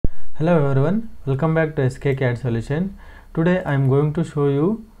Hello everyone, welcome back to SK CAD Solution. Today I am going to show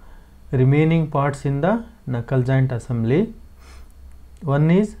you remaining parts in the knuckle joint assembly. One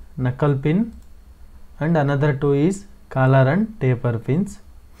is knuckle pin and another two is collar and taper pins.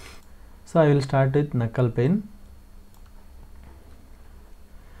 So I will start with knuckle pin.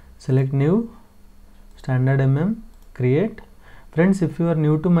 Select new, standard create. Friends, if you are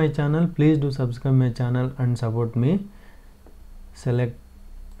new to my channel, please do subscribe my channel and support me. Select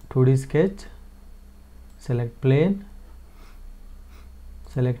 2D sketch, select plane,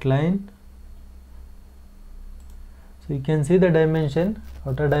 select line. So you can see the dimension.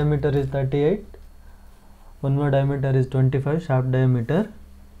 Outer diameter is 38, one more diameter is 25, shaft diameter,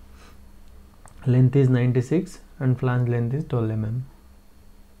 length is 96 and flange length is 12 mm.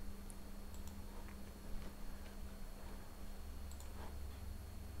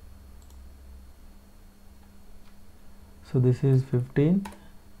 So this is 15,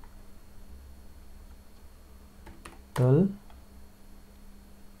 12,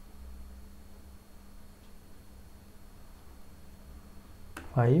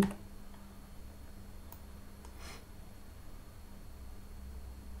 5,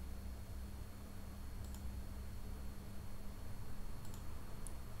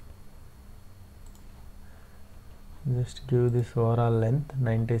 'Just give this overall length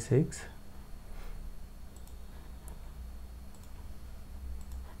 96.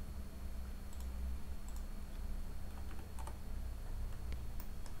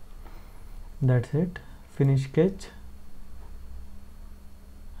 That's it. Finish sketch.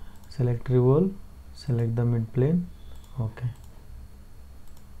 Select revolve, select the mid plane. Okay.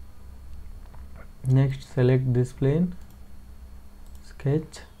 Next select this plane,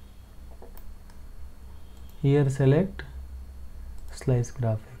 sketch. Here select slice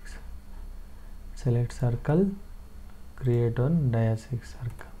graphics. Select circle, create one dia6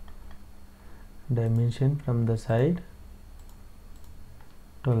 circle. Dimension from the side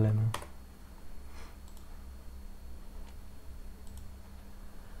 12 mm.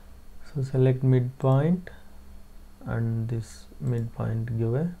 So select midpoint and this midpoint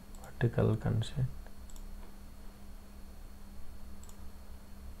give a vertical constraint.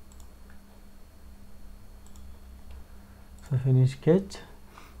 So finish sketch,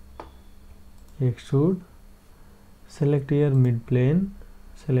 extrude, select here mid plane,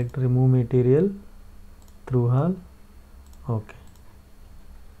 select remove material, through hole, okay.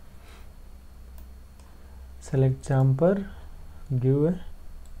 Select chamfer, give a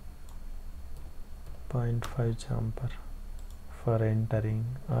 0.5 chamfer for entering,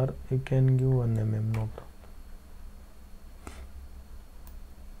 or you can give 1 mm, no problem.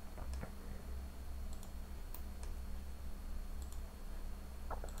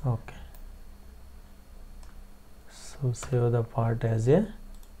 Okay, so save the part as a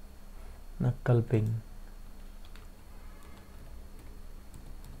knuckle pin.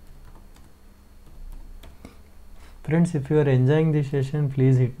 Friends, if you are enjoying this session,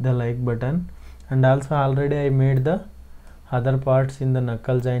 please hit the like button. And also already I made the other parts in the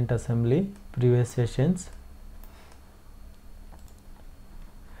knuckle joint assembly previous sessions.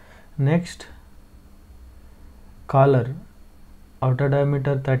 Next, collar, outer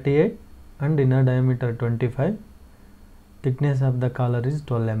diameter 38 and inner diameter 25. Thickness of the collar is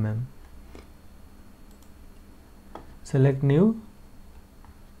 12 mm. Select new,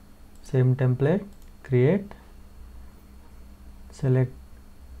 same template, create, select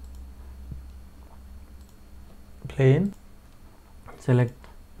plane, select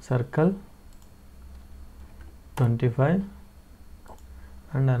circle 25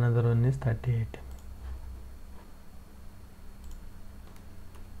 and another one is 38.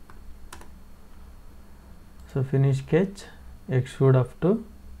 So finish sketch, extrude up to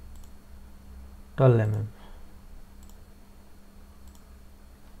 12 mm.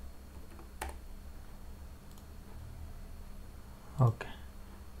 Okay.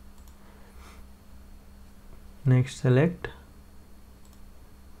 Next select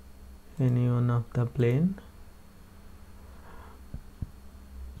any one of the plane,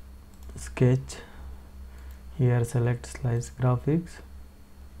 sketch, here select slice graphics,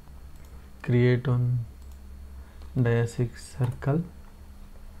 create on dia6 circle,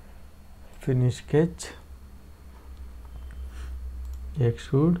 finish sketch,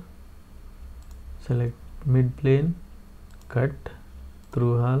 extrude, select mid plane, cut,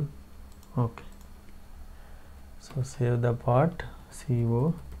 through hole, okay. So save the part,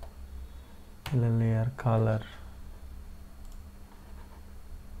 CO, layer collar.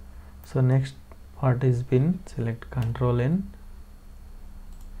 So next part is pin, select Ctrl N,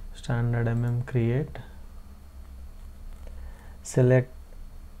 standard create, select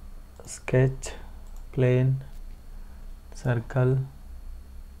sketch, plane, circle,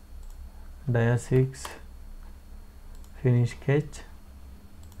 dia 6, finish sketch.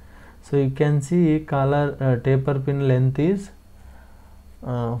 So you can see collar taper pin length is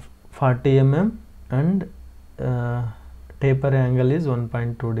 40 mm and taper angle is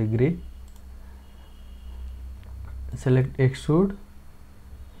 1.2 degree. Select extrude,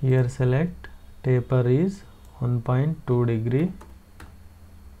 here select taper is 1.2 degree,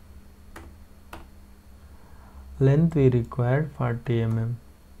 length we required 40 mm.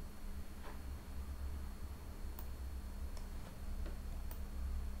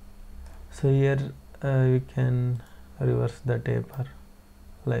 So here we can reverse the taper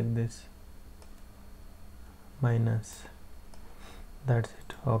like this, minus, that's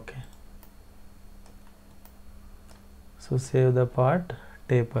it. Okay, so save the part,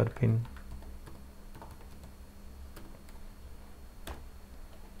 taper pin.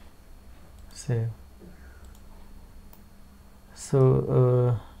 Save.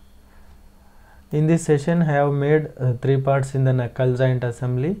 So in this session I have made 3 parts in the knuckle joint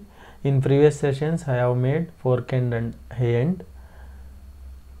assembly. In previous sessions I have made fork end and hand.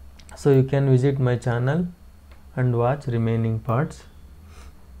 So you can visit my channel and watch remaining parts.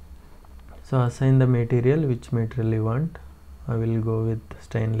 So assign the material, which material you want. I will go with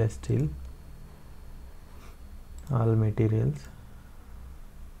stainless steel, all materials.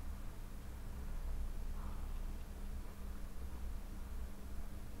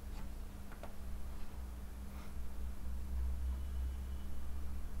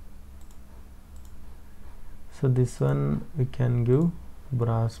 So this one we can give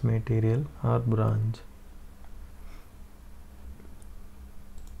brass material or bronze.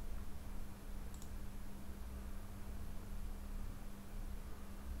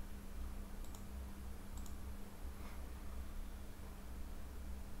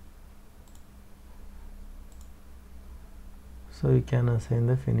 So you can assign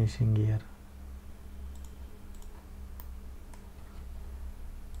the finishing gear.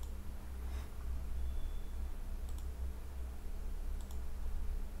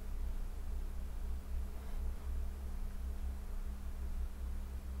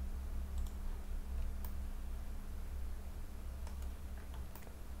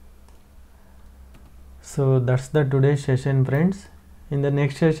 So that's the today's session, friends. In the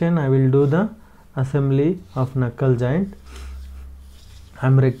next session I will do the assembly of knuckle joint. I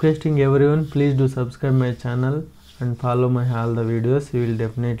am requesting everyone, please do subscribe my channel and follow my all the videos. You will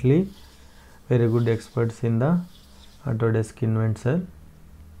definitely very good experts in the Autodesk Inventor.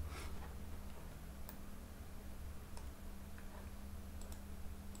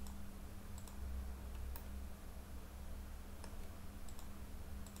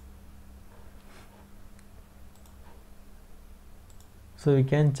 So you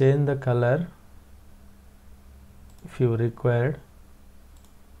can change the color if you required.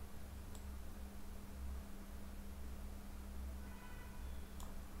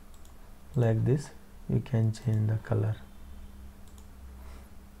 Like this, you can change the color.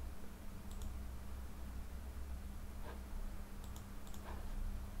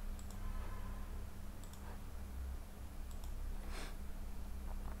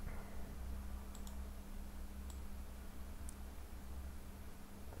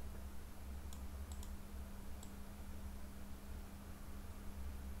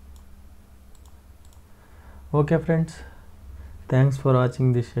 Okay friends, thanks for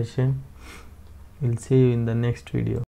watching this session. We'll see you in the next video.